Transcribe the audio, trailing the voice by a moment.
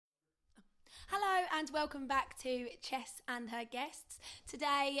and welcome back to Chess and Her Guests.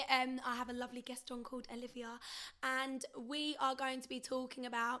 Today I have a lovely guest on called Olivia, and we are going to be talking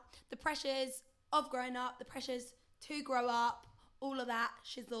about the pressures of growing up, the pressures to grow up, all of that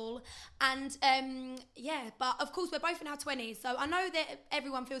shizzle. And but of course we're both in our 20s, so I know that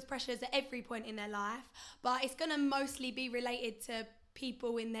everyone feels pressures at every point in their life, but it's going to mostly be related to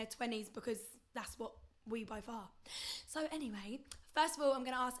people in their 20s because that's what we both are. So anyway, first of all, I'm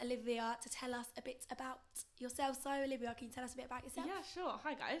going to ask Olivia to tell us a bit about yourself. So Olivia, can you tell us a bit about yourself? Yeah, sure.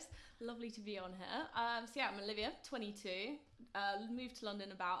 Hi guys, lovely to be on here. I'm Olivia, 22, moved to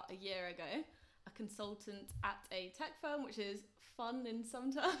London about a year ago, a consultant at a tech firm, which is fun in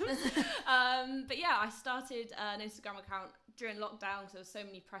some terms. I started an Instagram account during lockdown because there were so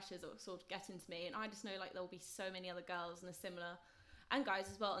many pressures that were sort of getting to me, and I just know like there will be so many other girls in a similar, and guys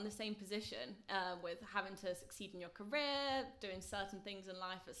as well, in the same position, with having to succeed in your career, doing certain things in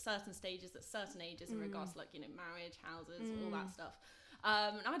life at certain stages, at certain ages, in regards to like, marriage, houses, all that stuff.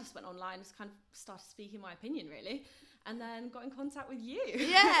 And I just went online, just kind of started speaking my opinion really, and then got in contact with you.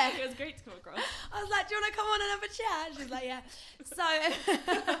 Yeah. It was great to come across. I was like, do you want to come on and have a chat? She was like, yeah.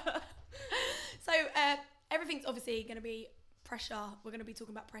 So everything's obviously going to be pressure. We're going to be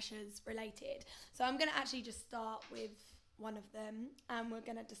talking about pressures related. So I'm going to actually just start with one of them, and we're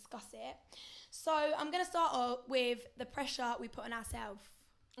going to discuss it. So I'm going to start off with the pressure we put on ourselves.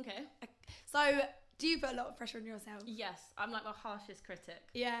 Okay. So do you put a lot of pressure on yourself? Yes, I'm like my harshest critic.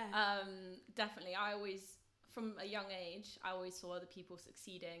 Yeah. Definitely. I always, from a young age, I always saw other people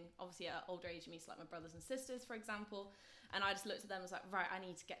succeeding, obviously at older age of me, so like my brothers and sisters, for example, and I just looked at them and was like, right, I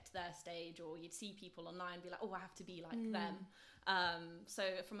need to get to their stage. Or you'd see people online and be like, oh, I have to be like them. So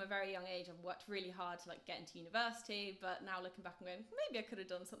from a very young age, I've worked really hard to like get into university, but now looking back and going, maybe I could have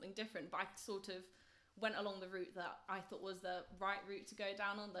done something different, but I sort of went along the route that I thought was the right route to go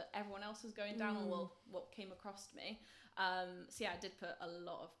down on, that everyone else was going down on, well, what came across to me. I did put a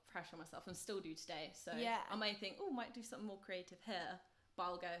lot of pressure on myself, and still do today. So I might think, oh, might do something more creative here, but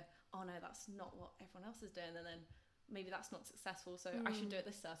I'll go, oh no, that's not what everyone else is doing, and then maybe that's not successful, so I should do it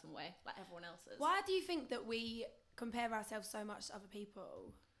this certain way, like everyone else is. Why do you think that we compare ourselves so much to other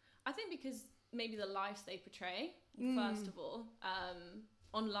people? I think because maybe the lives they portray, first of all,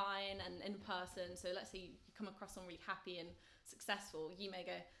 online and in person. So let's say you come across someone really happy and successful, you may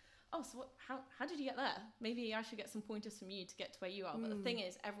go, oh, so how did you get there? Maybe I should get some pointers from you to get to where you are. But the thing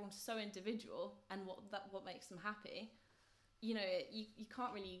is, everyone's so individual, and what makes them happy, you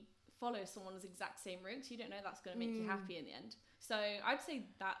can't really follow someone's exact same route, so you don't know that's going to make you happy in the end. So I'd say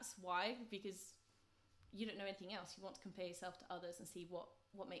that's why, because you don't know anything else. You want to compare yourself to others and see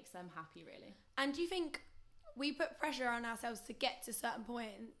what makes them happy, really. And do you think we put pressure on ourselves to get to certain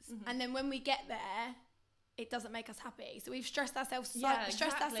points, and then when we get there, it doesn't make us happy? So we've stressed ourselves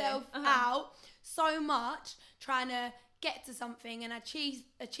out so much trying to get to something and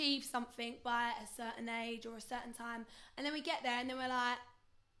achieve something by a certain age or a certain time, and then we get there and then we're like,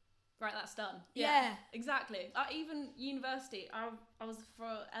 right, that's done. Yeah. Exactly. Even university, I was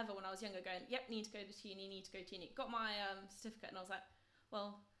forever when I was younger going, yep, need to go to uni, Got my certificate, and I was like,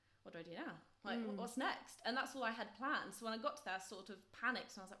 well, what do I do now? Like, what's next? And that's all I had planned. So when I got to there, I sort of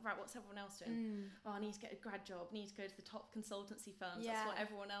panicked, and I was like, right, what's everyone else doing? Oh, I need to get a grad job, need to go to the top consultancy firms. That's what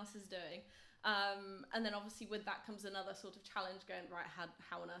everyone else is doing. And then obviously with that comes another sort of challenge going, right,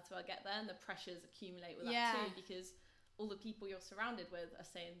 how on earth do I get there? And the pressures accumulate with that too, because all the people you're surrounded with are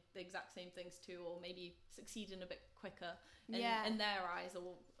saying the exact same things too, or maybe succeeding a bit quicker in their eyes,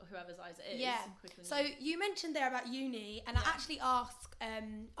 or whoever's eyes it is. Yeah. So you mentioned there about uni, and I actually asked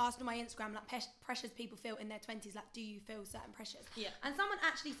on my Instagram, like, pressures people feel in their 20s, like, do you feel certain pressures? Yeah. And someone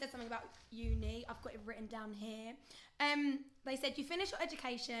actually said something about uni. I've got it written down here. They said you finish your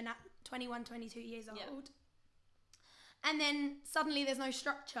education at 21, 22 years old. And then suddenly there's no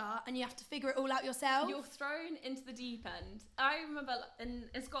structure and you have to figure it all out yourself. You're thrown into the deep end. I remember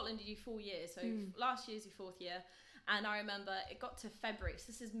in Scotland you do 4 years, so last year's your 4th year, and I remember it got to February, so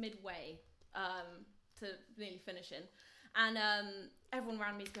this is midway to nearly finishing, and everyone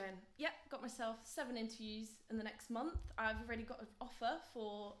around me is going, yep, got myself 7 interviews in the next month. I've already got an offer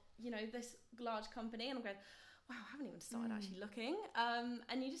for this large company, and I'm going, wow, I haven't even started actually looking.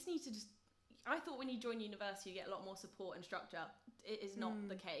 And you just need to I thought when you join university you get a lot more support and structure. It is not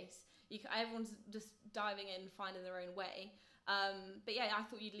the case. Everyone's just diving in, finding their own way. But yeah, I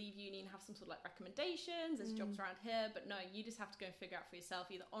thought you'd leave uni and have some sort of like recommendations. There's jobs around here, but no, you just have to go and figure out for yourself,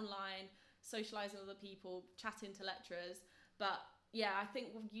 either online, socialising with other people, chatting to lecturers. But yeah, I think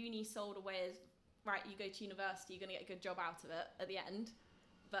uni sold away as, right, you go to university, you're going to get a good job out of it at the end.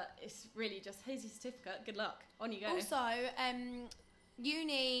 But it's really just, here's your certificate, good luck, on you go. Also,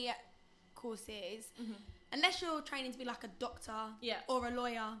 uni courses, unless you're training to be like a doctor Yeah. or a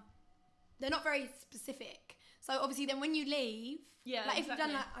lawyer, they're not very specific. So obviously then when you leave, Yeah, like if you've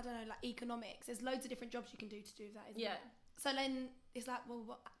done exactly. like, I don't know, like economics, there's loads of different jobs you can do that, isn't Yeah. there? So then it's like, well,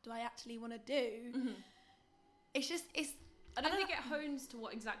 what do I actually want to do? It's just, I don't think it hones to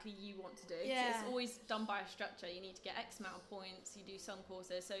what exactly you want to do. 'Cause Yeah. It's always done by a structure. You need to get X amount of points. You do some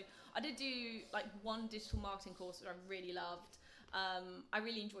courses. So I did do like one digital marketing course that I really loved. I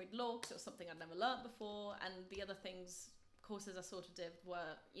really enjoyed law because it was something I'd never learnt before. And the other courses I sort of did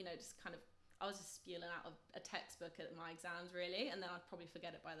were, you know, just kind of, I was just spewing out of a textbook at my exams really. And then I'd probably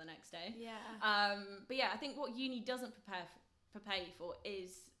forget it by the next day. yeah. But yeah, I think what uni doesn't prepare you for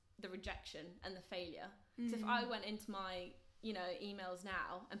is the rejection and the failure. So if I went into my, you know, emails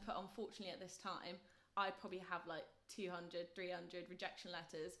now and put unfortunately at this time, I'd probably have like 200, 300 rejection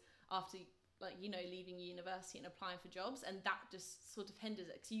letters after like, you know, leaving university and applying for jobs, and that just sort of hinders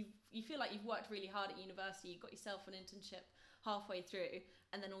it. Because you feel like you've worked really hard at university, you got yourself an internship halfway through,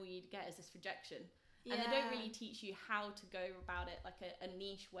 and then all you get is this rejection. And they don't really teach you how to go about it like a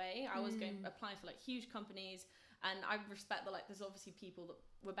niche way. I was applying for like huge companies, and I respect that like there's obviously people that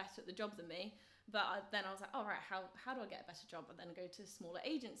were better at the job than me, but then I was like, all right, how do I get a better job? And then go to smaller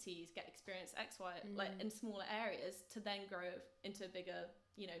agencies, get experience X, Y, like in smaller areas to then grow into a bigger,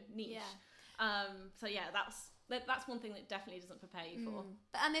 you know, niche. So yeah, that's one thing that definitely doesn't prepare you for.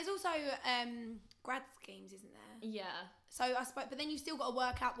 And there's also grad schemes, isn't there? Yeah. So I suppose, but then you've still got to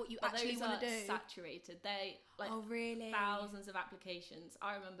work out what you actually want to do. Saturated. They like oh really? thousands of applications.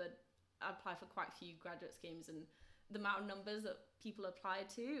 I remember I applied for quite a few graduate schemes, and the amount of numbers that people applied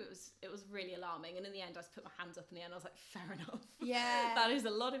to, it was really alarming. And in the end, I just put my hands up in the end. I was like, fair enough. Yeah. That is a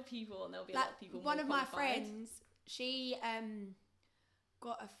lot of people, and there'll be a lot of people. One more of my qualified. friends, she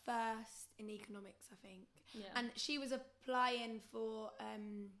got a first in economics, I think, and she was applying for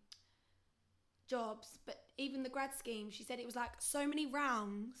jobs, but even the grad scheme, she said it was like so many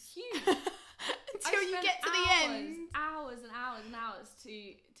rounds. Huge. Until you get to the end. Hours and hours and hours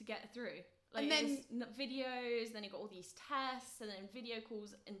to get through. Like, And then- videos, then you got all these tests, and then video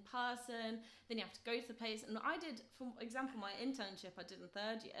calls in person, then you have to go to the place. And I did, for example, my internship I did in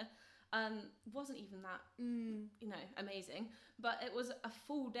third year, wasn't even that, you know, amazing. But it was a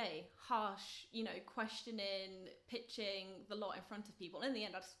full day, harsh, you know, questioning, pitching the lot in front of people. And in the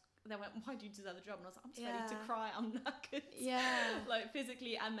end, they went, why do you deserve the job? And I was like, I'm just ready to cry, I'm knackered. Yeah. Like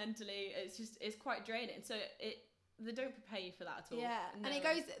physically and mentally, it's quite draining. So they don't prepare you for that at all. Yeah, No. and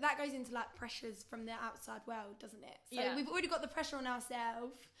that goes into like pressures from the outside world, doesn't it? So Yeah. we've already got the pressure on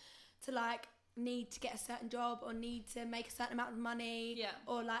ourselves to like need to get a certain job or need to make a certain amount of money, Yeah.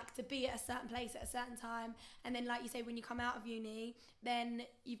 or like to be at a certain place at a certain time. And then like you say, when you come out of uni, then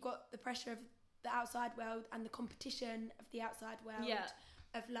you've got the pressure of the outside world and the competition of the outside world. Yeah.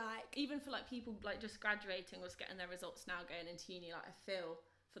 Of like, Even for like people like just graduating or just getting their results now going into uni, like I feel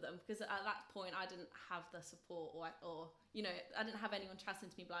for them, because at that point I didn't have the support or you know, I didn't have anyone chatting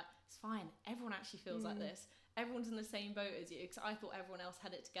to me like, it's fine, everyone actually feels like this, everyone's in the same boat as you, because I thought everyone else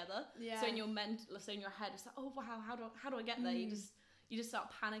had it together. So in your so in your head it's like, oh wow, how do I get there? You just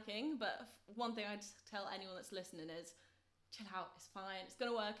start panicking. But one thing I'd tell anyone that's listening is chill out, it's fine, it's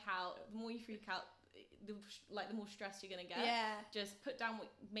gonna work out. The more you freak out, the more stress you're gonna get. Just put down what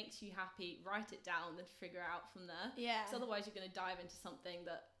makes you happy, write it down, then figure out from there. So otherwise you're gonna dive into something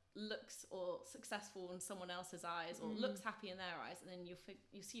that looks or successful in someone else's eyes, or looks happy in their eyes, and then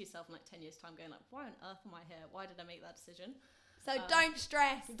you'll see yourself in like 10 years time going like, why on earth am I here? Why did I make that decision? so don't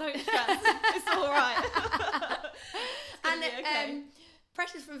stress. Don't stress. It's all right. And okay.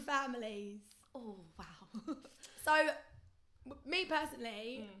 pressures from families. Oh wow. So, me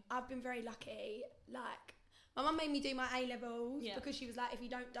personally, I've been very lucky. Like, my mum made me do my A levels because she was like, if you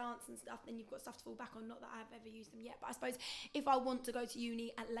don't dance and stuff, then you've got stuff to fall back on. Not that I've ever used them yet, but I suppose if I want to go to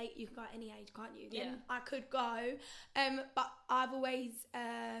uni at late, you can go at any age, can't you? Then I could go. But I've always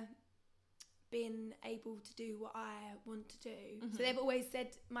been able to do what I want to do. So they've always said,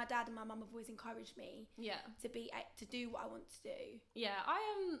 my dad and my mum have always encouraged me to do what I want to do. Yeah,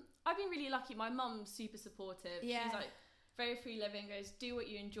 I've been really lucky. My mum's super supportive. Yeah. She's like very free living, goes do what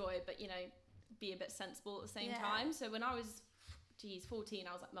you enjoy, but you know, be a bit sensible at the same time. So when I was 14,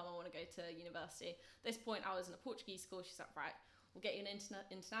 I was like, Mum, I want to go to university. At this point I was in a Portuguese school. She's like, right, we'll get you an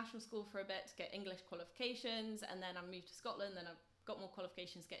international school for a bit to get English qualifications, and then I moved to Scotland, then I've got more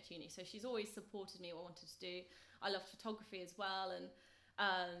qualifications to get to uni. So she's always supported me what I wanted to do. I love photography as well, and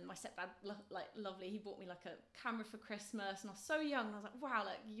my stepdad, lovely, he bought me like a camera for Christmas, and I was so young, and I was like, wow,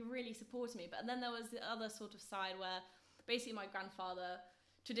 like you really supported me. But then there was the other sort of side where basically my grandfather,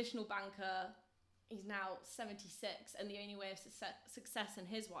 traditional banker, he's now 76, and the only way of success in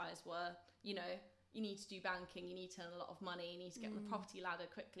his eyes were, you know, you need to do banking, you need to earn a lot of money, you need to get on the property ladder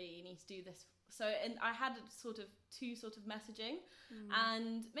quickly, you need to do this. So, and I had two messaging,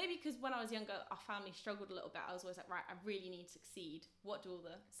 and maybe because when I was younger, our family struggled a little bit. I was always like, right, I really need to succeed. What do all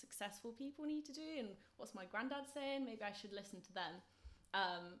the successful people need to do? And what's my granddad saying? Maybe I should listen to them.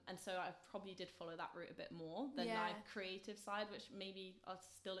 And so I probably did follow that route a bit more than my creative side, which maybe I'll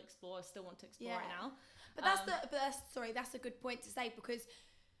still explore. I still want to explore right now. But that's a good point to say, because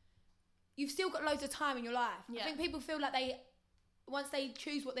you've still got loads of time in your life. I think people feel like once they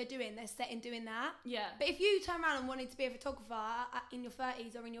choose what they're doing, they're set in doing that. Yeah. But if you turn around and wanted to be a photographer in your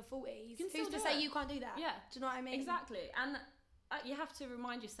 30s or in your 40s, who's to say you can't do that? Yeah. Do you know what I mean? Exactly. And you have to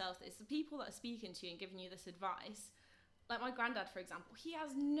remind yourself that it's the people that are speaking to you and giving you this advice. Like my granddad, for example, he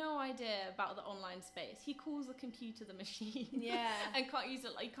has no idea about the online space. He calls the computer the machine. Yeah. And can't use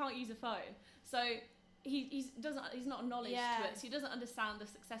it. Like, he can't use a phone. So he's not knowledge to it, so he doesn't understand the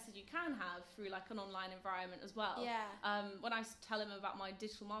successes you can have through like an online environment as well. When I tell him about my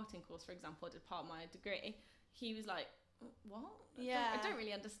digital marketing course, for example, I did part of my degree, he was like, what? I don't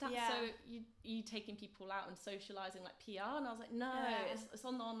really understand. So you taking people out and socializing like PR, and I was like, no, it's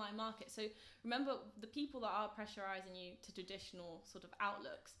on the online market. So remember, the people that are pressurizing you to traditional sort of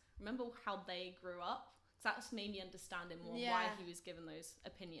outlooks, remember how they grew up, because that's made me understand it more, why he was given those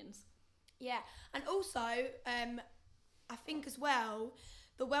opinions. Yeah, and also, I think as well,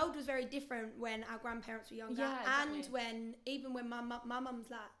 the world was very different when our grandparents were younger, and when my mum's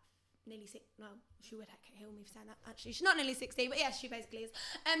like nearly 6. No, she would kill me for saying that. Actually, she's not nearly 60, but yes, she basically is.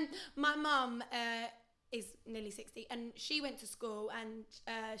 My mum is nearly 60, and she went to school,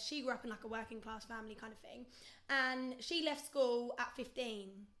 and she grew up in like a working class family kind of thing, and she left school at 15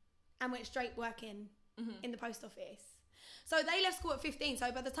 and went straight working in the post office. So they left school at 15.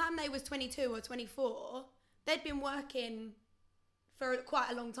 So by the time they was 22 or 24, they'd been working for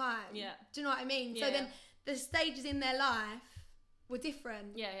quite a long time. Yeah. Do you know what I mean? Yeah. So then the stages in their life were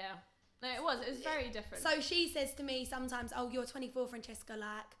different. Yeah, yeah. No, it was very different. So she says to me sometimes, oh, you're 24, Francesca,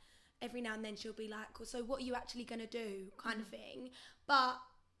 like, every now and then she'll be like, so what are you actually going to do, kind of thing. But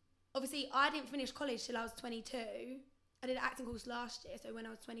obviously I didn't finish college till I was 22. I did an acting course last year, so when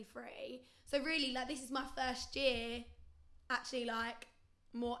I was 23. So really, like, this is my first year actually, like,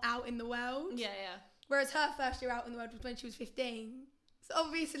 more out in the world. Yeah, yeah. Whereas her first year out in the world was when she was 15. So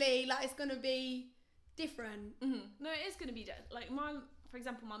obviously, like, it's going to be different. No, it is going to be like, for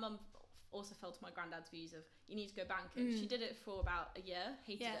example, my mum also fell to my granddad's views of you need to go banking. She did it for about a year,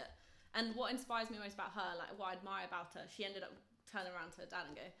 hated it. And what inspires me most about her, like what I admire about her, she ended up turning around to her dad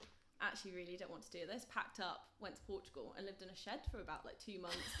and go, actually really don't want to do this, packed up, went to Portugal and lived in a shed for about like 2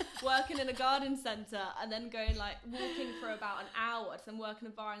 months, working in a garden centre, and then going like walking for about an hour, then work in a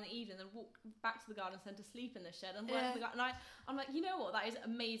bar in the evening, then walk back to the garden centre, sleep in the shed and work in the garden. And I'm like, you know what, that is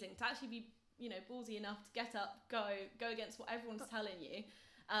amazing to actually be, you know, ballsy enough to get up, go against what everyone's telling you.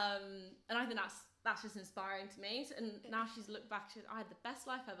 And I think that's just inspiring to me. And now she's looked back, I had the best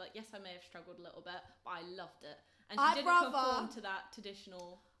life ever. Yes, I may have struggled a little bit, but I loved it. And she didn't conform to that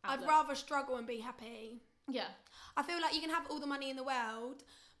traditional outlook. I'd rather struggle and be happy. Yeah. I feel like you can have all the money in the world.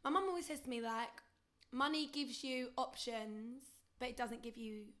 My mum always says to me, like, money gives you options, but it doesn't give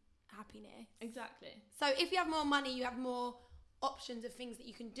you happiness. Exactly. So if you have more money, you have more options of things that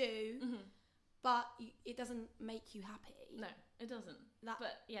you can do, but it doesn't make you happy. No, it doesn't.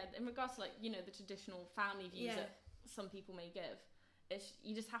 But yeah, in regards to, like, you know, the traditional family views that some people may give,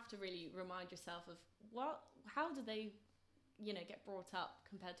 you just have to really remind yourself of how do they, you know, get brought up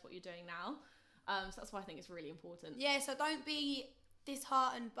compared to what you're doing now. So that's why I think it's really important. Yeah, so don't be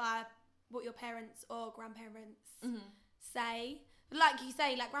disheartened by what your parents or grandparents say. Like you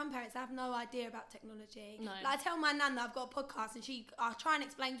say, like, grandparents have no idea about technology. No. Like, I tell my nan that I've got a podcast, and I try and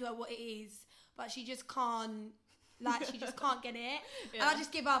explain to her what it is, but she just can't. Like, she just can't get it. Yeah. And I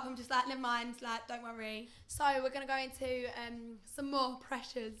just give up. I'm just like, never mind, like, don't worry. So we're going to go into some more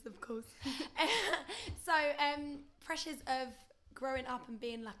pressures, of course. So pressures of growing up and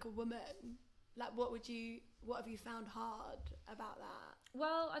being like a woman. Like, what have you found hard about that?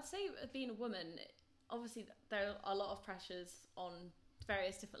 Well, I'd say being a woman, obviously there are a lot of pressures on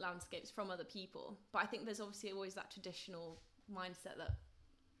various different landscapes from other people. But I think there's obviously always that traditional mindset that,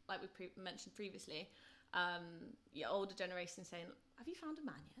 like we mentioned previously, your older generation saying, have you found a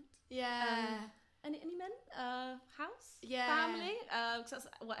man yet? Yeah. Any men? House? Yeah. Family? Because that's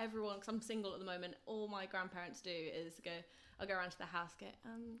what because I'm single at the moment, all my grandparents do is I'll go around to the house, go,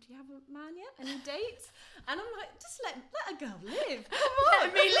 do you have a man yet? Any dates? And I'm like, just let a girl live. Come on.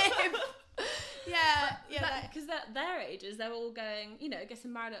 Let me live. Because their ages, they're all going,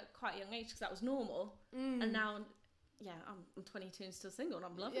 getting married at quite a young age because that was normal. And now, I'm 22 and still single and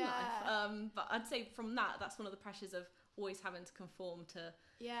I'm loving life. But I'd say from that's one of the pressures of always having to conform to,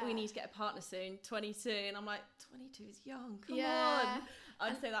 we need to get a partner soon, 22. And I'm like, 22 is young, come on.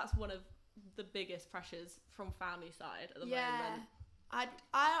 I'd say that's one of the biggest pressures from family side at the moment. I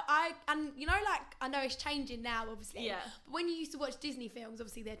know it's changing now, obviously. Yeah. But when you used to watch Disney films,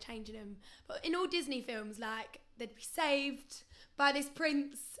 obviously they're changing them. But in all Disney films, like, they'd be saved by this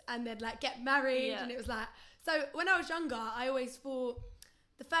prince and they'd like get married, and it was like. So when I was younger, I always thought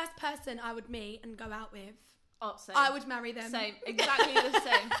the first person I would meet and go out with, I would marry them. Same, exactly the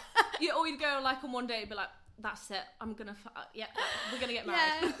same. You'd go like on one day and be like, that's it, we're gonna get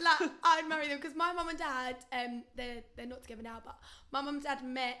married. I'd marry them because my mum and dad, they're not together now, but my mum and dad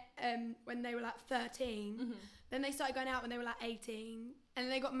met when they were like 13. Then they started going out when they were like 18, and then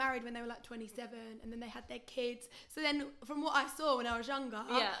they got married when they were like 27, and then they had their kids. So then from what I saw when I was younger,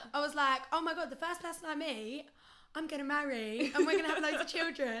 I was like, oh my god, the first person I meet, I'm gonna marry and we're gonna have loads of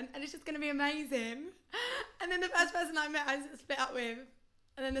children and it's just gonna be amazing. And then the first person I met, I split up with,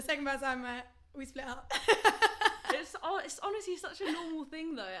 and then the second person I met, we split up. It's honestly such a normal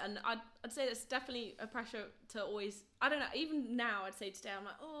thing though, and I'd say it's definitely a pressure to always, I don't know, even now I'd say today I'm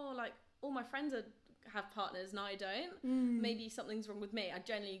like, all my friends have partners and I don't. Maybe something's wrong with me. I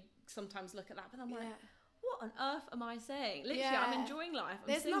generally sometimes look at that, but I'm like, what on earth am I saying? Literally, I'm enjoying life.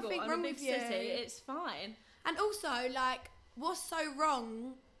 There's single. nothing I'm wrong in a big with you. city. It's fine. And also, like, what's so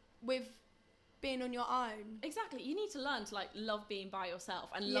wrong with being on your own? Exactly. You need to learn to like love being by yourself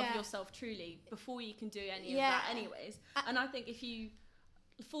and love yourself truly before you can do any of that anyways. And I think if you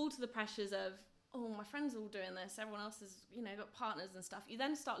fall to the pressures of, oh, my friends are all doing this, everyone else has, got partners and stuff, you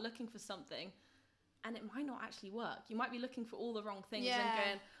then start looking for something and it might not actually work. You might be looking for all the wrong things and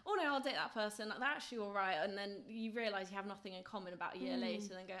going, oh no, I'll date that person, they're actually all right, and then you realise you have nothing in common about a year later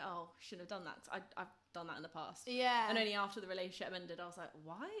and then go, oh, I shouldn't have done that, because I've done that in the past. And only after the relationship ended I was like,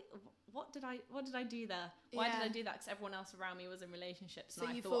 why? What did I do there? Why did I do that? Because everyone else around me was in relationships, so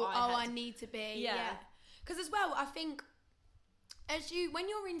and you I thought I need to be. Because as well, I think when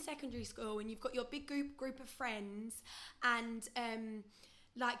you're in secondary school and you've got your big group of friends, and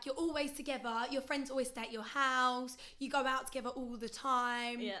like you're always together, your friends always stay at your house, you go out together all the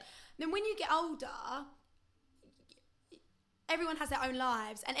time. Then when you get older, everyone has their own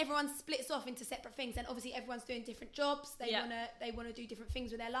lives and everyone splits off into separate things, and obviously everyone's doing different jobs. They wanna do different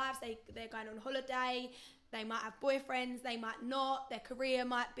things with their lives. They're going on holiday, they might have boyfriends, they might not, their career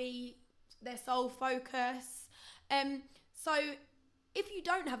might be their sole focus. So if you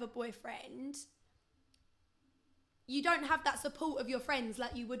don't have a boyfriend, you don't have that support of your friends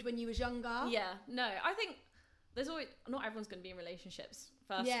like you would when you was younger. I think there's always, not everyone's going to be in relationships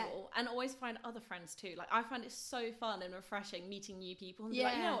first of all, and always find other friends too. Like, I find it so fun and refreshing meeting new people and be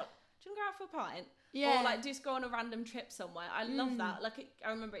like, you know what, do you want to go out for a pint? Or like just go on a random trip somewhere. I love that. Like, I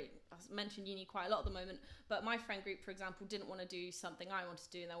remember I mentioned uni quite a lot at the moment, but my friend group, for example, didn't want to do something I wanted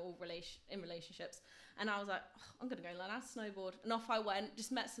to do, and they were all in relationships, and I was like, I'm gonna go learn how to snowboard, and off I went.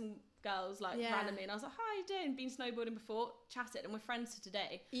 Just met some girls like randomly, and I was like, hi, how you doing? Been snowboarding before, chatted, and we're friends to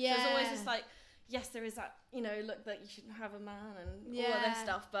today. So there's always this like, yes, there is that, look, that you shouldn't have a man and all of this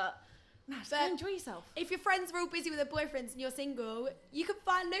stuff, but no, just enjoy yourself. If your friends are all busy with their boyfriends and you're single, you can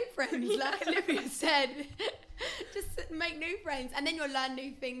find new friends, like Olivia said. Just make new friends, and then you'll learn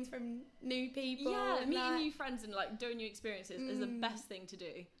new things from new people. Meeting new friends and like doing new experiences is the best thing to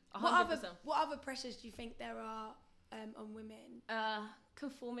do. 100%. What other pressures do you think there are on women?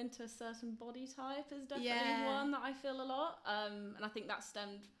 Conforming to a certain body type is definitely one that I feel a lot, and I think that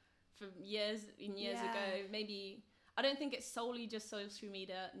stemmed from years ago. Maybe, I don't think it's solely just social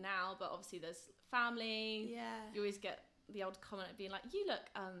media now, but obviously there's family. You always get the old comment of being like, you look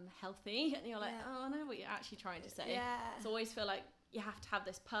healthy, and you're like, oh, I know what you're actually trying to say. So I always feel like you have to have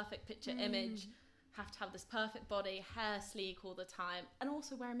this perfect picture image, have to have this perfect body, hair sleek all the time, and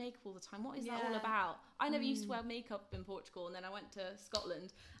also wear makeup all the time. What is that all about? I never used to wear makeup in Portugal, and then I went to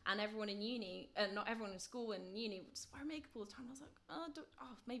Scotland, and everyone in uni, not everyone in school and uni, would just wear makeup all the time. I was like,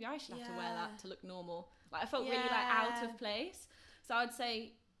 maybe I should have to wear that to look normal. Like, I felt really like out of place. So I'd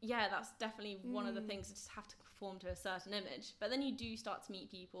say, that's definitely one of the things. You just have to conform to a certain image. But then you do start to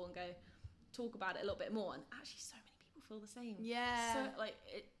meet people and talk about it a little bit more, and actually so many people feel the same. So like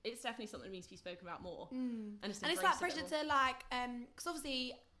it's definitely something that needs to be spoken about more. And it's that pressure to like, because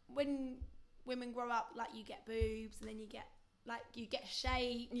obviously when women grow up, like, you get boobs, and then you get shape, like, you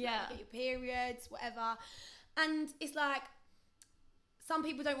get your periods, whatever, and it's like, some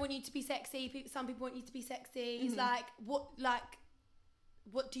people don't want you to be sexy, some people want you to be sexy. It's like, what, like,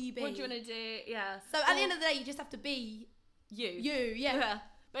 what do you be? What do you want to do? Yeah. So at the end of the day, you just have to be you. Yeah.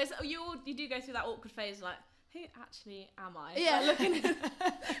 But you do go through that awkward phase, like, who actually am I? Yeah. Like, looking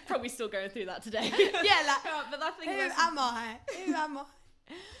probably still going through that today. Yeah, like, but I think who am I?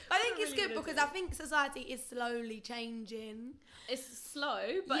 I think it's good because I think society is slowly changing. It's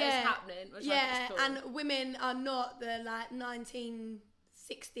slow, but it's happening. Which I think is cool. And women are not the like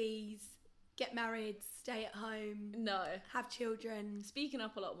 1960s get married, stay at home, no, have children, speaking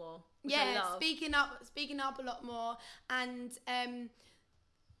up a lot more. Which I love. speaking up a lot more, and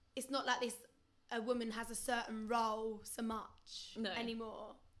it's not like this. A woman has a certain role so much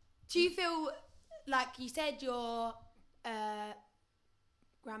anymore. Do you feel like you said your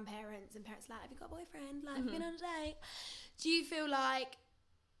grandparents and parents like, have you got a boyfriend? Like, been on a date? Do you feel like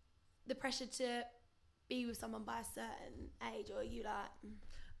the pressure to be with someone by a certain age, or are you like?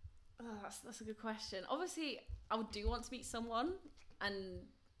 That's a good question. Obviously, I do want to meet someone and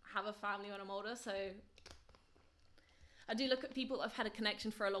have a family when I'm older, so I do look at people that have had a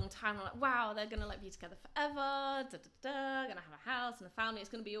connection for a long time. I'm like, wow, they're gonna like be together forever. Gonna have a house and a family. It's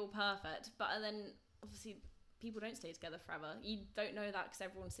gonna be all perfect. But then obviously people don't stay together forever. You don't know that because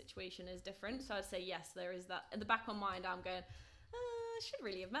everyone's situation is different. So I'd say yes, there is that. In the back of my mind, I'm going, I should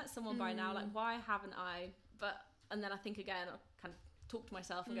really have met someone by now. Like, why haven't I? And then I think again, I kind of talk to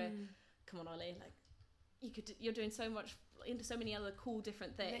myself and go, come on, Ollie, like you're doing so much into so many other cool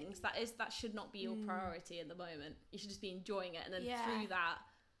different things. That should not be your priority at the moment. You should just be enjoying it, and then through that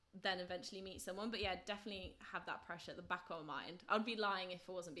then eventually meet someone. But yeah, definitely have that pressure at the back of my mind. I'd be lying if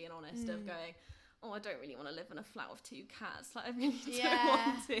I wasn't being honest of going, I don't really want to live in a flat with 2 cats. Like, I really don't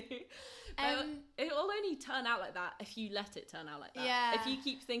want to. It will only turn out like that if you let it turn out like that. Yeah. If you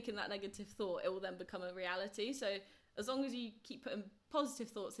keep thinking that negative thought, it will then become a reality. So as long as you keep putting positive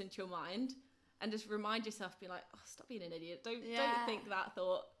thoughts into your mind and just remind yourself, be like, stop being an idiot. Don't think that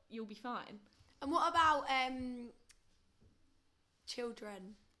thought. You'll be fine. And what about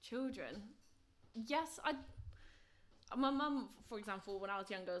children? Yes, my mum, for example, when I was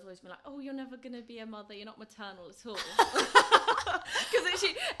younger, was always been like, you're never going to be a mother, you're not maternal at all. Because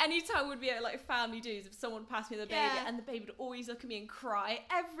actually, anytime we'd be at like family dues, if someone passed me the baby, and the baby would always look at me and cry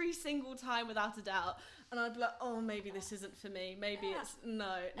every single time without a doubt. And I'd be like, maybe this isn't for me. Maybe it's,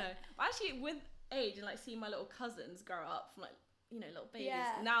 no. But actually, with age and like seeing my little cousins grow up from like, little babies,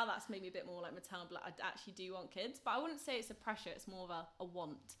 now that's maybe a bit more like maternal, but I actually do want kids. But I wouldn't say it's a pressure, it's more of a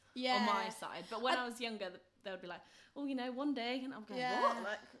want on my side. But when I was younger, they would be like, one day, and I'm going, what?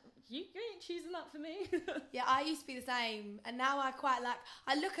 Like, you ain't choosing that for me. Yeah, I used to be the same, and now I quite like,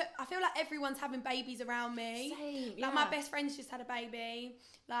 I feel like everyone's having babies around me. Same, like my best friend's just had a baby,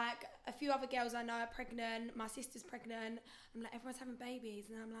 like a few other girls I know are pregnant, my sister's pregnant. I'm like, everyone's having babies,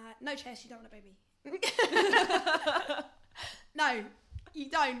 and I'm like, no, Chess, you don't want a baby. No, you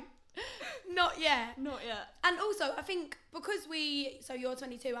don't. Not yet. And also, I think because so you're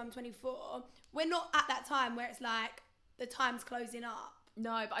 22, I'm 24, we're not at that time where it's like the time's closing up.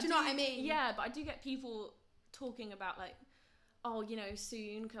 No, but do you know what I mean? Yeah, but I do get people talking about like,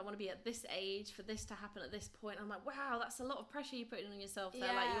 soon, because I want to be at this age for this to happen at this point. I'm like, wow, that's a lot of pressure you're putting on yourself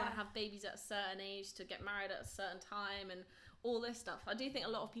there. Like, you want to have babies at a certain age, to get married at a certain time, and all this stuff. I do think a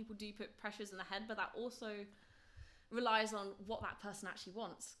lot of people do put pressures in their head, but that also relies on what that person actually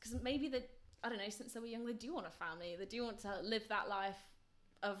wants. Because maybe I don't know, since they were young, they do want a family. They do want to live that life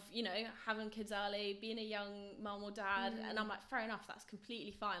of, having kids early, being a young mum or dad. And I'm like, fair enough, that's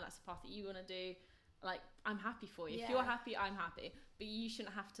completely fine. That's the path that you want to do. Like, I'm happy for you. If you're happy, I'm happy. But you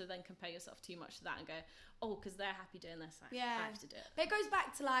shouldn't have to then compare yourself too much to that and go, because they're happy doing this, I have to do it. But it goes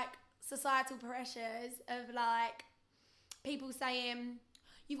back to like societal pressures of like people saying,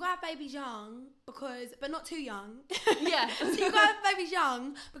 you've got to have babies young but not too young. Yeah. So you've got to have babies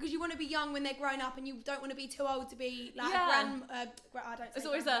young because you want to be young when they're grown up, and you don't want to be too old to be like I don't. It's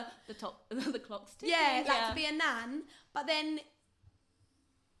always the clock's ticking. Yeah, like to be a nan. But then,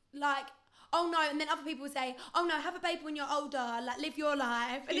 like, and then other people say, have a baby when you're older, like live your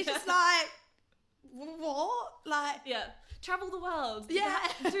life, and it's just like, what? Like, travel the world. Do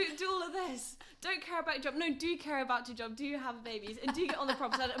all of this. Don't care about your job. No, do care about your job. Do have babies and do get on the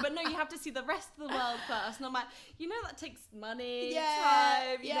proper side. But no, you have to see the rest of the world first. And I'm like, that takes money,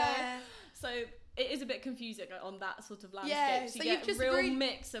 time, you know. So it is a bit confusing on that sort of landscape. Yeah, so you get a real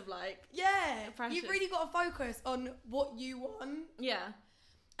mix of like pressures. You've really got to focus on what you want. Yeah.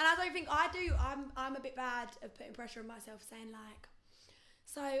 And I don't think I do. I'm a bit bad at putting pressure on myself, saying like,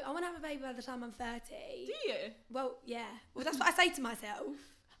 so I want to have a baby by the time I'm 30. Do you? Well, yeah. Well, that's what I say to myself.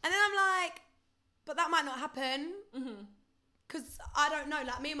 And then I'm like, but that might not happen. Because I don't know.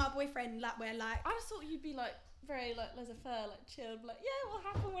 Like, me and my boyfriend, like, we're like... I just thought you'd be like very like laissez-faire, like chilled, like what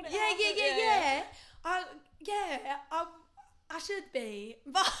will happen when it Yeah. I should be,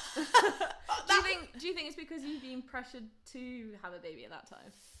 but do you think it's because you've been pressured to have a baby at that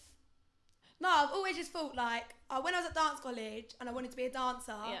time? No, I've always just thought like when I was at dance college and I wanted to be a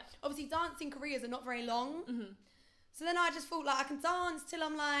dancer. Obviously, dancing careers are not very long. Mm-hmm. So then I just thought like I can dance till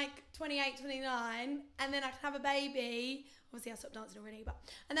I'm like 28, 29, and then I can have a baby. Obviously, I stopped dancing already,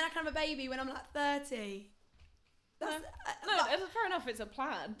 and then I can have a baby when I'm like 30. Fair enough. It's a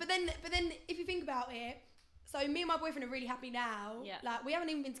plan. But then, if you think about it, so me and my boyfriend are really happy now. Yeah. Like we haven't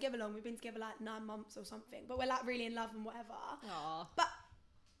even been together long. We've been together like 9 months or something. But we're like really in love and whatever. Aww.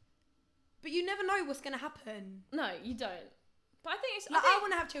 But you never know what's gonna happen. No, you don't. But I think it's like I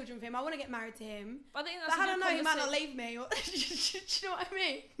want to have children with him. I want to get married to him. But I think that's. But I don't know. He might not leave me. Or, do you know what I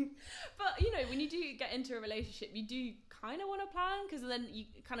mean? But when you do get into a relationship, you do kind of want to plan because then you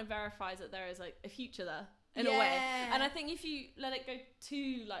kind of verifies that there is like a future there in a way. And I think if you let it go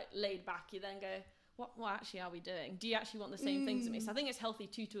too like laid back, you then go, what actually are we doing? Do you actually want the same things as me? So I think it's healthy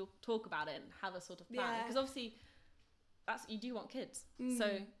to talk about it and have a sort of plan because obviously you do want kids.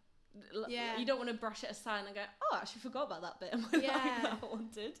 So you don't want to brush it aside and go, I actually forgot about that bit in my life that I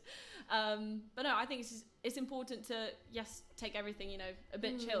wanted. But no, I think it's important to take everything a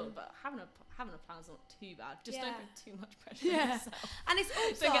bit chilled, but having a plan is not too bad. Just don't put too much pressure on yourself. And it's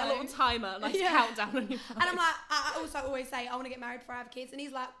also so get a little timer, like countdown on your phone. And I'm like, I also always say I want to get married before I have kids, and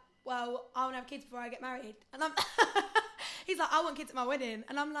he's like, well, I want to have kids before I get married, and I'm he's like, I want kids at my wedding,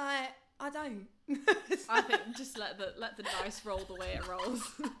 and I'm like, I don't. I think just let the dice roll the way it rolls.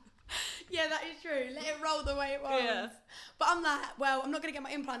 Yeah, that is true. Let it roll the way it rolls. Yeah. But I'm like, well, I'm not going to get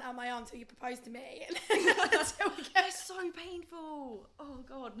my implant out of my arm until you propose to me. It's so painful. Oh,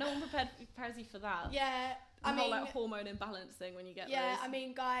 God. No one prepares you for that. Yeah. I mean, like hormone imbalance thing when you get those. I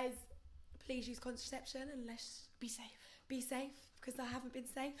mean, guys, please use contraception and let's be safe. Be safe, because I haven't been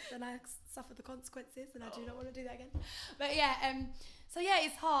safe and I suffer the consequences and I do not want to do that again. But yeah, so yeah,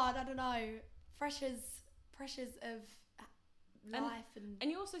 it's hard. I don't know. Pressures of life and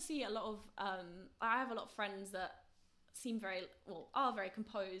you also see a lot of I have a lot of friends that are very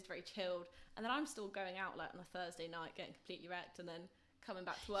composed, very chilled, and then I'm still going out like on a Thursday night getting completely wrecked and then coming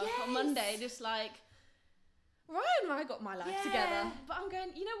back to work on Monday just like Ryan and I got my life together, but I'm going,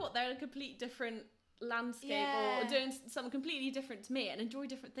 you know what, they're in a complete different landscape or doing something completely different to me and enjoy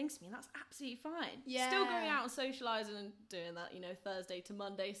different things to me, and that's absolutely fine. Still going out and socialising and doing that, Thursday to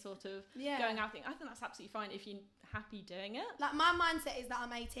Monday sort of going out thing. I think that's absolutely fine if you're happy doing it. Like my mindset is that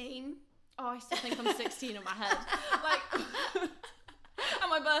I'm 18. Oh, I still think I'm 16 in my head. Like at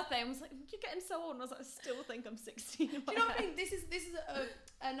my birthday, I was like, "You're getting so old," and I was like, "I still think I'm 16." In my Do you know what head. I think? This is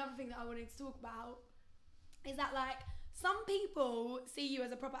another thing that I wanted to talk about. Is that like some people see you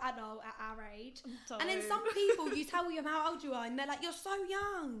as a proper adult at our age, and then some people you tell them how old you are, and they're like, "You're so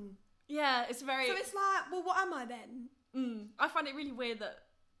young." Yeah, it's very. So it's like, well, what am I then? I find it really weird that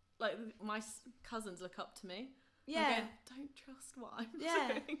like my cousins look up to me. Yeah. I'm going, don't trust what I'm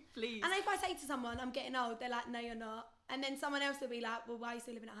doing, please. And if I say to someone, I'm getting old, they're like, no, you're not. And then someone else will be like, well, why are you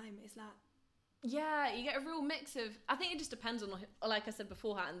still living at home? It's like... Yeah, you get a real mix of... I think it just depends on, like I said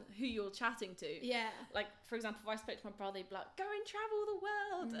beforehand, who you're chatting to. Yeah. Like, for example, if I spoke to my brother, he'd be like, go and travel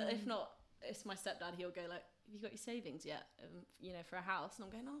the world. If not, it's my stepdad, he'll go like, have you got your savings yet? For a house. And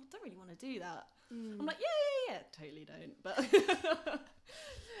I'm going, I don't really want to do that. I'm like, yeah. Totally don't. But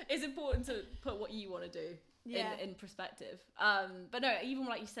it's important to put what you want to do. In perspective. But no, even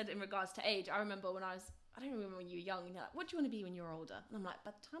like you said in regards to age, I remember I don't remember when you were young and you're like, what do you want to be when you're older? And I'm like,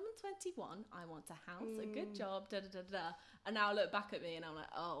 by the time I'm 21, I want a house, a good job, And now I look back at me and I'm like,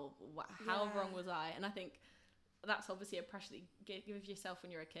 oh, how wrong was I? And I think that's obviously a pressure that you give yourself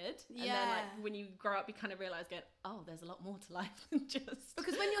when you're a kid. And then like when you grow up, you kind of realise there's a lot more to life than just...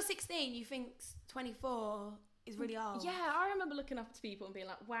 Because when you're 16, you think 24... is really old. Yeah, I remember looking up to people and being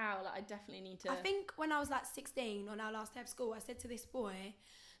like, wow, like I definitely need to... I think when I was like 16 on our last day of school, I said to this boy,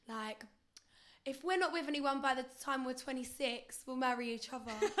 like, if we're not with anyone by the time we're 26, we'll marry each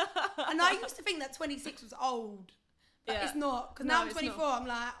other. And I used to think that 26 was old. But it's not. Because now I'm 24, I'm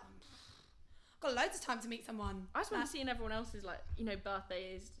like, I've got loads of time to meet someone. I just remember seeing everyone else's, like,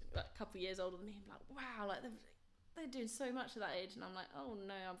 birthdays, like, a couple of years older than me, and be like, wow, like, they're doing so much at that age. And I'm like, oh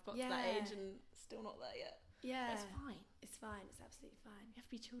no, I've got to that age and still not there yet. Yeah. But it's fine. It's fine. It's absolutely fine. You have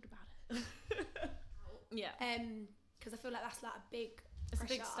to be chilled about it. Yeah. Because I feel like that's like a big It's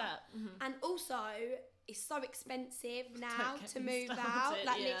pressure. a big step. Mm-hmm. And also, it's so expensive now to move out.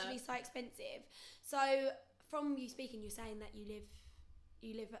 Literally so expensive. So from you speaking, you're saying that you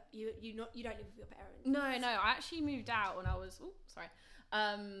don't live with your parents. No. I actually moved out when I was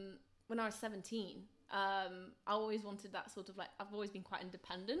when I was 17, I always wanted that sort of like, I've always been quite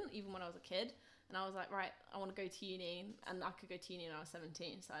independent, even when I was a kid. And I was like, right, I want to go to uni, and I could go to uni when I was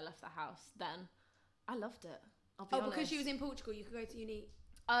 17. So I left the house then. I loved it. I'll be honest. Because she was in Portugal, you could go to uni.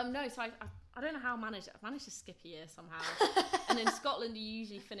 No, so I don't know how I managed it. I managed to skip a year somehow. And in Scotland, you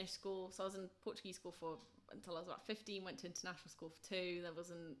usually finish school. So I was in Portuguese school until I was about 15, went to international school for 2, then was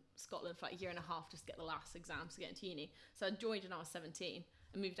in Scotland for like a year and a half just to get the last exams to get into uni. So I joined when I was 17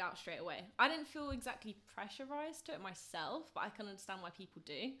 and moved out straight away. I didn't feel exactly pressurised to it myself, but I can understand why people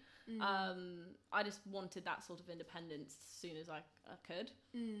do. I just wanted that sort of independence as soon as I could.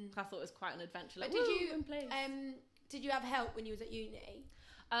 I thought it was quite an adventure. Like, did you have help when you was at uni?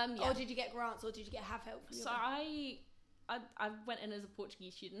 Yeah. Or did you get grants, or did you have help from your I went in as a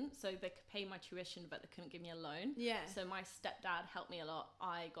Portuguese student, so they could pay my tuition, but they couldn't give me a loan. Yeah. So my stepdad helped me a lot.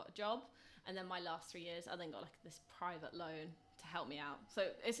 I got a job, and then my last 3 years, I then got like this private loan to help me out. So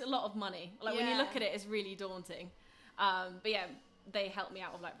it's a lot of money. Like when you look at it, it's really daunting. But yeah, they helped me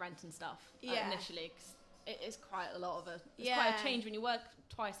out with like rent and stuff initially, because it is quite a lot of quite a change when you work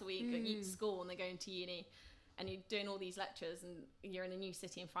twice a week at each school and they go into uni. And you're doing all these lectures and you're in a new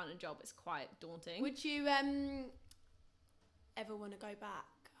city and finding a job. It's quite daunting. Would you ever want to go back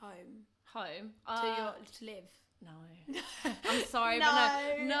home? To live? No. I'm sorry, No.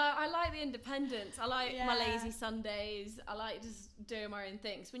 but no, I like the independence. I like my lazy Sundays. I like just doing my own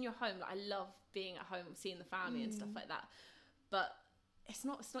things. When you're home, like, I love being at home, seeing the family and stuff like that. But it's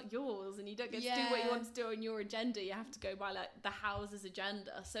not yours, and you don't get to do what you want to do on your agenda. You have to go by like the house's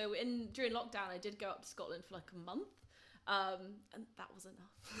agenda. So during lockdown, I did go up to Scotland for like a month, and that was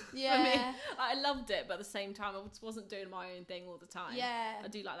enough for me. I loved it, but at the same time, I wasn't doing my own thing all the time. I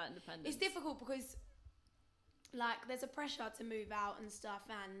do like that independence. It's difficult because like there's a pressure to move out and stuff,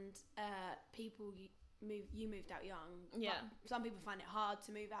 and you moved out young. Yeah, but some people find it hard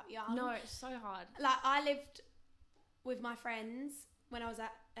to move out young. No, it's so hard. Like I lived with my friends when I was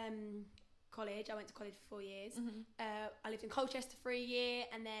at college. I went to college for 4 years. I lived in Colchester for a year,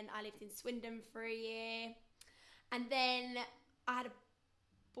 and then I lived in Swindon for a year, and then I had a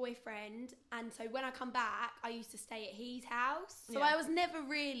boyfriend, and so when I come back I used to stay at his house, so I was never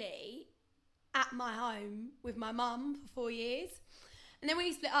really at my home with my mum for 4 years. And then when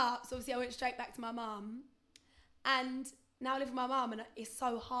we split up, so obviously I went straight back to my mum, and now I live with my mum, and it's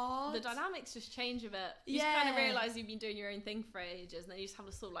so hard. The dynamics just change a bit. You just kind of realise you've been doing your own thing for ages, and then you just have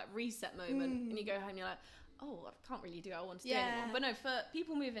a sort of like reset moment, and you go home and you're like, oh, I can't really do what I want to do anymore. But no, for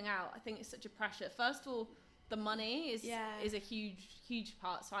people moving out, I think it's such a pressure. First of all, the money is a huge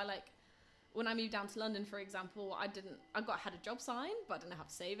part. So I when I moved down to London, for example, I had a job signed, but I didn't have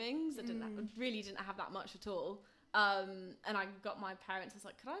savings. I really didn't have that much at all. And I got my parents, I was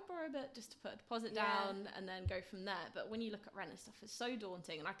like, could I borrow a bit just to put a deposit down and then go from there? But when you look at rent and stuff, it's so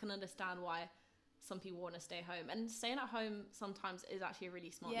daunting, and I can understand why some people want to stay home. And staying at home sometimes is actually a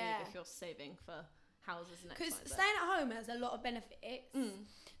really smart move if you're saving for houses and because staying at home has a lot of benefits.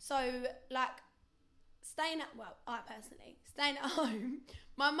 So like I personally staying at home,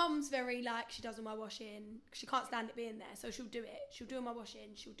 my mum's very like, she does all my washing, she can't stand it being there, so she'll do it. She'll do all my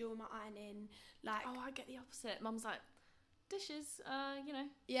washing, she'll do all my ironing. Like, oh, I get the opposite. Mum's like, dishes,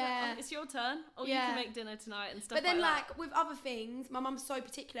 it's your turn, or you can make dinner tonight and stuff. But then like with other things, my mum's so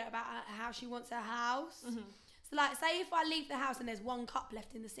particular about how she wants her house. So like, say if I leave the house and there's one cup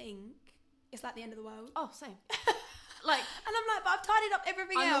left in the sink, it's like the end of the world. Oh, same. Like, and I'm like, but I've tidied up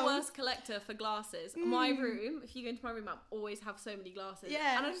everything else. I'm the worst collector for glasses. My room, if you go into my room, I always have so many glasses.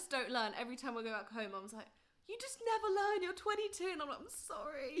 And I just don't learn. Every time I go back home, I was like, you just never learn. You're 22. And I'm like, I'm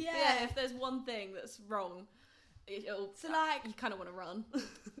sorry. Yeah, if there's one thing that's wrong, you kind of want to run.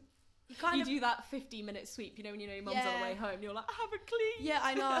 You do that 15-minute sweep, when you know your mum's on the way home, you're like, I haven't cleaned. Yeah,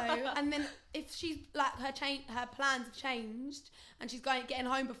 I know. And then if she's like, her plans have changed and she's getting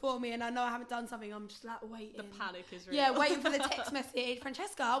home before me, and I know I haven't done something, I'm just like waiting. The panic is real. Yeah, waiting for the text message,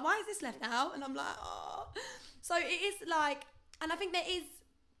 Francesca, why is this left out? And I'm like, oh. So it is like, and I think there is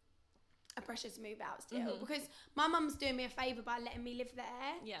a pressure to move out still, because my mum's doing me a favour by letting me live there.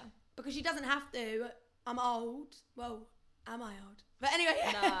 Yeah. Because she doesn't have to. I'm old. Well, am I old? But anyway,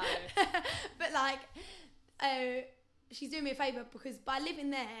 no. But like, she's doing me a favour because by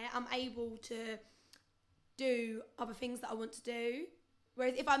living there, I'm able to do other things that I want to do.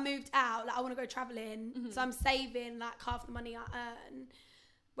 Whereas if I moved out, like I want to go travelling, so I'm saving like half the money I earn.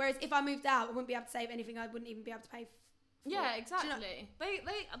 Whereas if I moved out, I wouldn't be able to save anything. I wouldn't even be able to pay. Yeah, exactly. They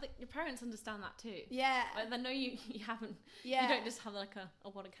I think your parents understand that too. Yeah. Like they know you haven't. Yeah. You don't just have like a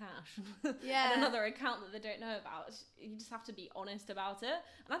wad of cash. Yeah. And another account that they don't know about. You just have to be honest about it.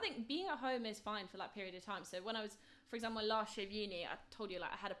 And I think being at home is fine for that period of time. So when I was for example, last year of uni, I told you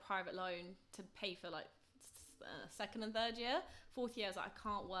like I had a private loan to pay for like second and third year. Fourth year, I was like, I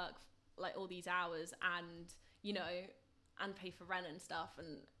can't work like all these hours and, you know, and pay for rent and stuff.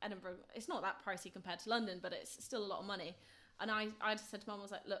 And Edinburgh, it's not that pricey compared to London, but it's still a lot of money. And I just said to Mum, I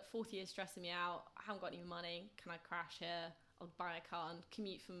was like, look, fourth year is stressing me out. I haven't got any money. Can I crash here? I'll buy a car and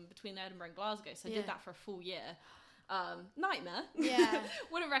commute from between Edinburgh and Glasgow. So I did that for a full year. Nightmare. Yeah.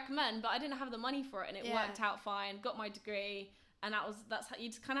 Wouldn't recommend, but I didn't have the money for it, and it worked out fine. Got my degree, and that's how you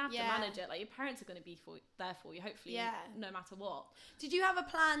just kind of have to manage it. Like, your parents are going to be there for you, hopefully, no matter what. Did you have a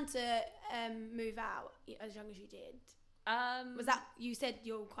plan to move out as young as you did? Was that, you said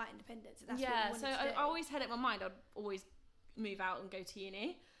you're quite independent, so that's what you wanted to do. I always had it in my mind I'd always move out and go to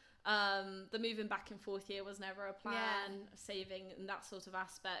uni. The moving back in fourth year was never a plan. Saving and that sort of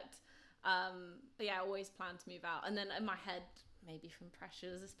aspect. But yeah, I always planned to move out. And then in my head, maybe from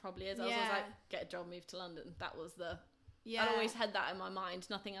pressures, this probably is, I was always like, get a job, move to London. That was I'd always had that in my mind.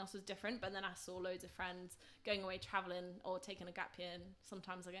 Nothing else was different. But then I saw loads of friends going away travelling or taking a gap year, and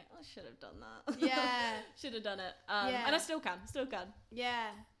sometimes I go, I should have done that. Yeah. Should have done it. And I still can. Yeah.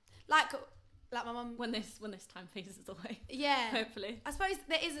 Like my mum. When this time phases away. Yeah. Hopefully. I suppose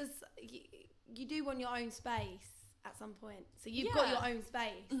there is you do want your own space at some point. So you've got your own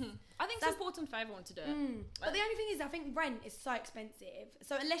space. Mm-hmm. I think it's important for everyone to do it. But the only thing is, I think rent is so expensive.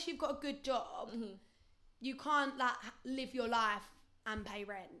 So unless you've got a good job, you can't like live your life and pay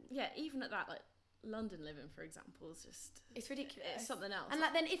rent. Yeah, even at that, like London living, for example, is just... It's ridiculous. It's something else. And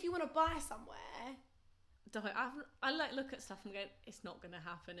like then if you want to buy somewhere... I like look at stuff and go, it's not going to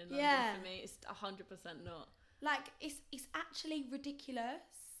happen in London for me. It's 100% not. Like, it's actually ridiculous.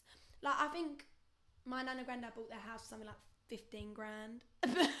 Like, I think my nan and granddad bought their house for something like 15 grand.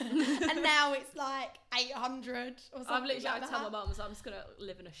 And now it's like 800 or something. I tell my mum, I'm just going to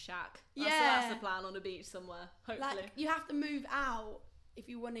live in a shack. That's the plan, on a beach somewhere, hopefully. Like, you have to move out if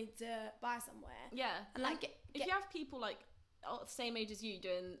you wanted to buy somewhere. Yeah. And like, if you have people like same age as you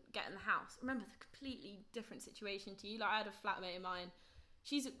getting the house, remember the completely different situation to you. Like, I had a flatmate of mine,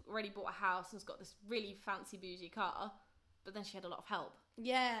 she's already bought a house and has got this really fancy bougie car, but then she had a lot of help.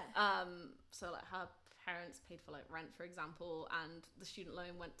 Yeah. So like her parents paid for like rent, for example, and the student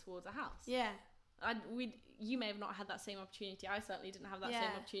loan went towards a house. Yeah. You may have not had that same opportunity. I certainly didn't have that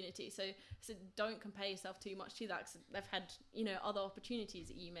same opportunity. So don't compare yourself too much to that, because they've had, you know, other opportunities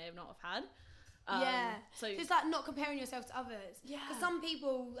that you may have not have had. So it's like not comparing yourself to others. Yeah. Because some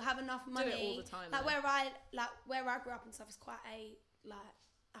people have enough money. Do it all the time. Like where I grew up and stuff is quite a like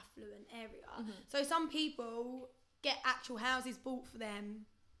affluent area. Mm-hmm. So some people get actual houses bought for them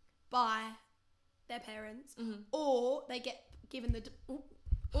by their parents, or they get given the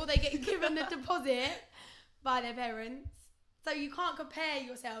deposit by their parents. So you can't compare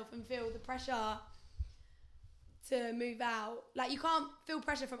yourself and feel the pressure to move out. Like, you can't feel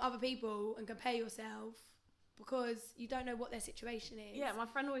pressure from other people and compare yourself, because you don't know what their situation is. Yeah, my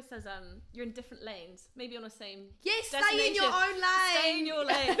friend always says, you're in different lanes, maybe on the same stay in your own lane. Stay in your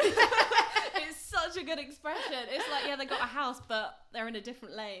lane. It's such a good expression. It's like, yeah, they got a house, but they're in a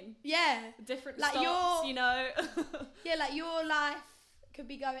different lane. Yeah. Different like stops, you know. Yeah, like your life could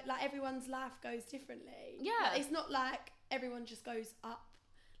be going, like everyone's life goes differently. Yeah. Like, it's not like everyone just goes up.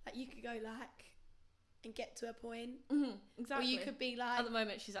 Like, you could go like and get to a point. Exactly. Or you could be like... At the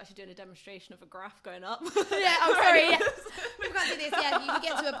moment, she's actually doing a demonstration of a graph going up. Yeah, I'm sorry. Yeah. We can't do this. Yeah, you could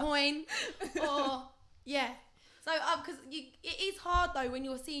get to a point. Or, yeah. So, because it is hard, though, when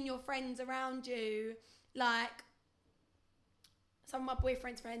you're seeing your friends around you. Like, some of my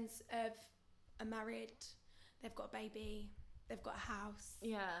boyfriend's friends are married. They've got a baby. They've got a house.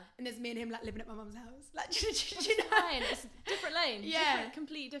 Yeah. And there's me and him, like, living at my mum's house. Like, do you know? It's a different lane. Yeah.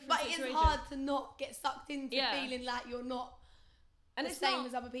 Completely different but situation. But it is hard to not get sucked into feeling like you're not the same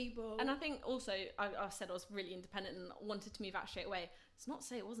as other people. And I think also, I said I was really independent and wanted to move out straight away. It's not to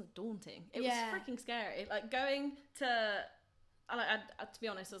say it wasn't daunting. It was freaking scary. Like, going to... to be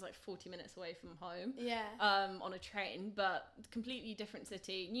honest, I was like 40 minutes away from home. Yeah. On a train, but completely different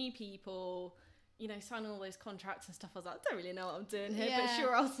city, new people... You know, signing all those contracts and stuff. I was like, I don't really know what I'm doing here, but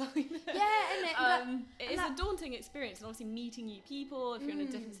sure, I'll sign it. Yeah, it is a daunting experience, and obviously meting new people. If you're in a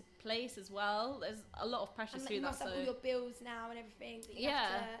different place as well, there's a lot of pressure through you that. must have all your bills now and everything. That you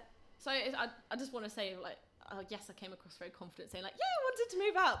have to... So I just want to say, like, yes, I came across very confident, saying like, yeah, I wanted to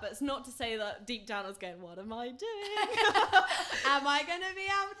move out, but it's not to say that deep down I was going, what am I doing? Am I going to be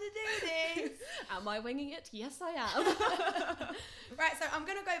able to do this? Am I winging it? Yes, I am. Right, so I'm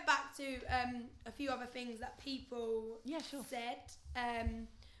going to go back to a few other things that people said.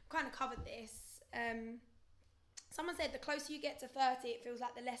 Kind of covered this. Someone said the closer you get to 30, it feels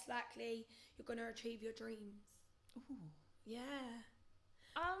like the less likely you're going to achieve your dreams. Ooh. Yeah.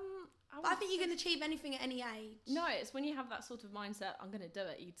 But I think you can achieve anything at any age. No, it's when you have that sort of mindset, I'm going to do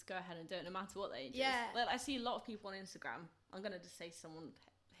it, you just go ahead and do it no matter what the age is. Like, I see a lot of people on Instagram, I'm going to just say someone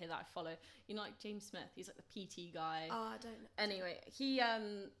here that I follow, you know, like James Smith, he's like the PT guy. Oh, I don't know. Anyway, he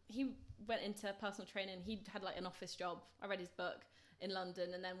went into personal training, he had like an office job, I read his book in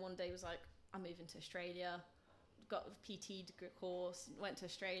London, and then one day was like, I'm moving to Australia, got a PT degree course, went to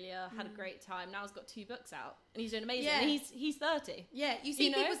Australia, had a great time. Now he's got 2 books out and he's doing amazing. Yeah. And he's 30. Yeah,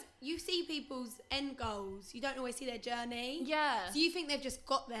 you see people's end goals. You don't always see their journey. Yeah. So you think they've just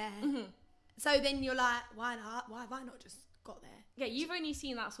got there. Mm-hmm. So then you're like, why not? Why have I not just got there? Yeah, you've only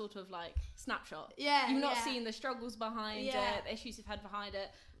seen that sort of like snapshot. Yeah. You've not seen the struggles behind it, the issues you've had behind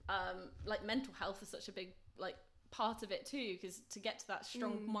it. Like mental health is such a big like part of it too, because to get to that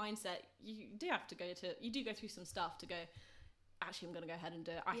strong mindset, you do go through some stuff to go, actually I'm going to go ahead and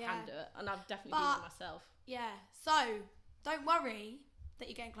do it. I can do it. And I've definitely been there myself. Yeah. So don't worry that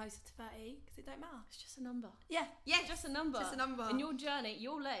you're getting closer to 30, because it don't matter. It's just a number. Yeah. It's just a number. Just a number. In your journey,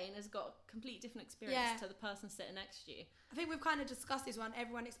 your lane has got a complete different experience to the person sitting next to you. I think we've kind of discussed this one.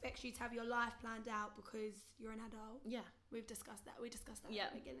 Everyone expects you to have your life planned out because you're an adult. Yeah. We've discussed that. We discussed that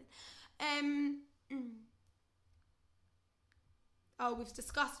at the beginning. We've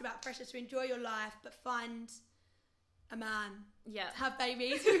discussed about pressure to enjoy your life, but find a man. Yeah. To have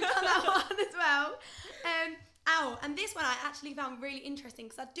babies. We've done that one as well. And this one I actually found really interesting,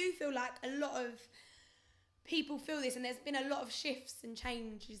 because I do feel like a lot of people feel this, and there's been a lot of shifts and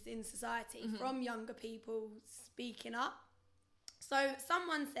changes in society from younger people speaking up. So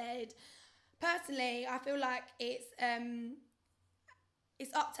someone said, personally, I feel like it's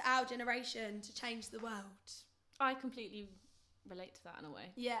up to our generation to change the world. I completely relate to that in a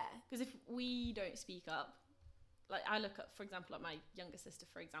way. Yeah. Because if we don't speak up, like I look at, for example, like my younger sister,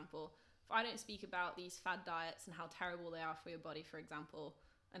 for example, if I don't speak about these fad diets and how terrible they are for your body, for example,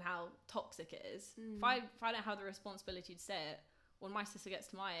 and how toxic it is, if I don't have the responsibility to say it, when my sister gets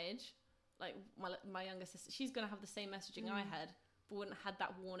to my age, like my younger sister, she's going to have the same messaging I had, but wouldn't have had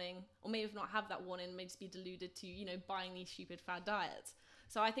that warning, or maybe not have that warning, may just be deluded to, you know, buying these stupid fad diets.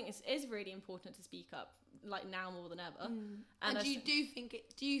 So I think it is really important to speak up, like now more than ever. And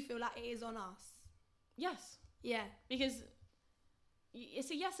do you feel like it is on us? Yes. Yeah. Because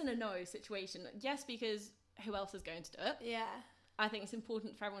it's a yes and a no situation. Yes, because who else is going to do it? Yeah. I think it's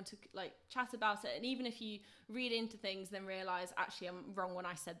important for everyone to like chat about it, and even if you read into things then realise actually I'm wrong when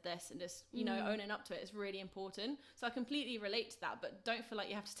I said this, and just, you know, owning up to it is really important. So I completely relate to that, but don't feel like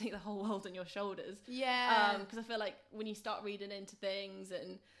you have to take the whole world on your shoulders. Yeah. Because I feel like when you start reading into things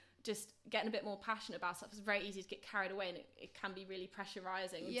and just getting a bit more passionate about stuff, it's very easy to get carried away, and it can be really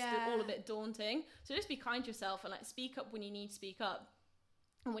pressurising. It's all a bit daunting. So just be kind to yourself and like speak up when you need to speak up,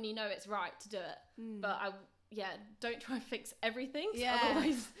 and when you know it's right to do it. But don't try and fix everything. Yeah.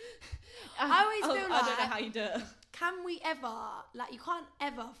 Otherwise, I always feel like, I don't know how you do it. Can we ever, like, you can't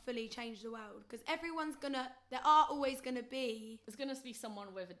ever fully change the world, because there are always gonna be. There's gonna be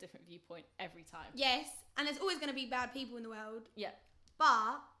someone with a different viewpoint every time. Yes, and there's always gonna be bad people in the world. Yeah.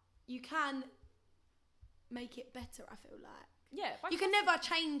 But you can make it better, I feel like. Yeah. You can never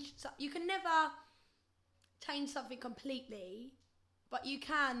change something completely, but you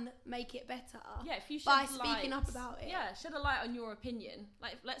can make it better. Yeah, if you by speaking up about it. Yeah, shed a light on your opinion.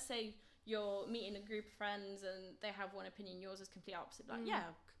 Like, let's say you're meeting a group of friends and they have one opinion, yours is completely opposite. Like, yeah,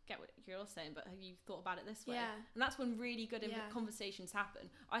 I get what you're saying, but have you thought about it this way? Yeah. And that's when really good conversations happen.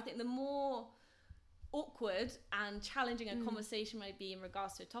 I think the more awkward and challenging a conversation may be in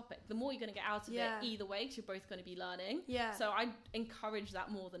regards to a topic, the more you're going to get out of it either way, because you're both going to be learning. Yeah. So I encourage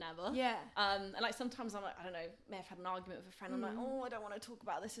that more than ever. Yeah. And like sometimes I'm like, I don't know, may have had an argument with a friend. I'm like, oh, I don't want to talk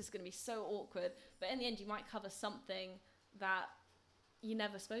about this. It's going to be so awkward. But in the end, you might cover something that you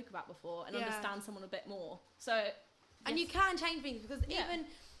never spoke about before and understand someone a bit more. So. And you can change things, because even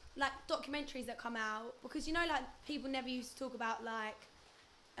like documentaries that come out, because, you know, like people never used to talk about like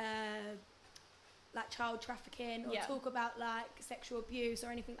child trafficking or talk about like sexual abuse or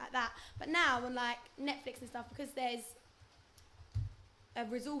anything like that. But now on like Netflix and stuff, because there's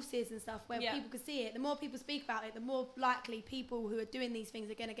resources and stuff where people can see it, the more people speak about it, the more likely people who are doing these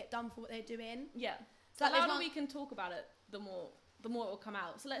things are going to get done for what they're doing. Yeah. So the louder we can talk about it, the more it will come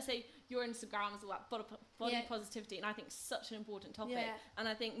out. So let's say your Instagram is all about body positivity, and I think it's such an important topic. Yeah. And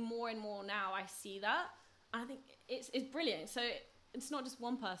I think more and more now I see that, and I think it's brilliant. So it's not just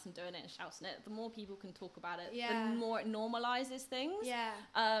one person doing it and shouting it. The more people can talk about it, the more it normalizes things. Yeah.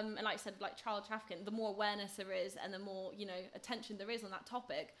 And like I said, like child trafficking, the more awareness there is, and the more, you know, attention there is on that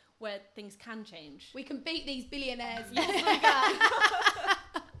topic, where things can change. We can beat these billionaires. Yes, we can.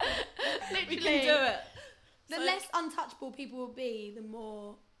 Literally. We can do it. The So- less untouchable people will be, the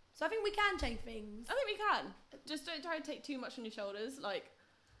more. So I think we can change things. I think we can. Just don't try to take too much on your shoulders, like,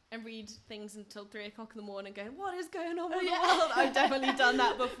 and read things until 3 o'clock in the morning going, what is going on with the world? I've definitely done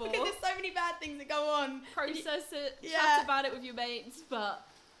that before. Because there's so many bad things that go on. Process it, Yeah. chat about it with your mates, but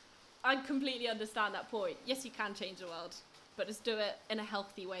I completely understand that point. Yes, you can change the world, but just do it in a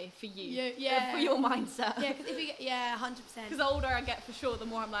healthy way for you. Yeah. For your mindset. Yeah, because if you get, 100%. Because the older I get, for sure, the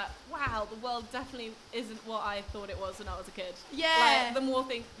more I'm like, wow, the world definitely isn't what I thought it was when I was a kid. Yeah. Like, the more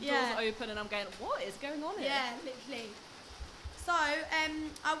things, Yeah. doors open and I'm going, what is going on here? Yeah, literally. So,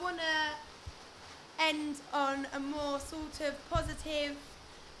 I want to end on a more sort of positive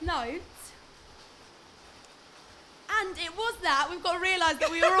note. And it was that. We've got to realise that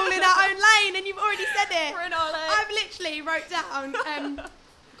we were all in our own lane, and you've already said it. We're in our lane. I've literally wrote down,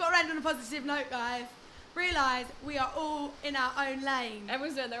 got to end on a positive note, guys. Realise we are all in our own lane.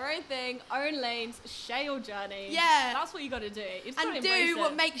 Everyone's doing their own thing, own lanes, share your journey. Yeah. That's what you got to do. You just And gotta do embrace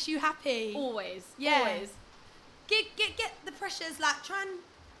what it. makes you happy. Always. Yeah. Always. Get the pressures, like, try and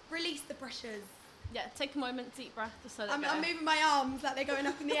release the pressures. Yeah, take a moment, deep breath, just let it I'm go. moving my arms like they're going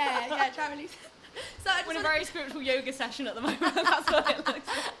up in the air. Yeah, try and release. So I just We're in a wanna- very spiritual yoga session at the moment. That's what it looks like.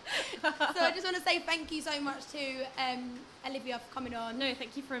 So I just want to say thank you so much to Olivia for coming on. No,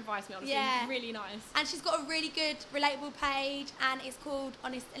 thank you for inviting me. Honestly, Yeah. really nice. And she's got a really good, relatable page, and it's called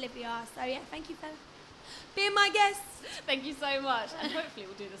Honest Olivia. So yeah, thank you for being my guest. Thank you so much, and hopefully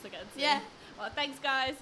we'll do this again soon. Yeah. Well, thanks, guys.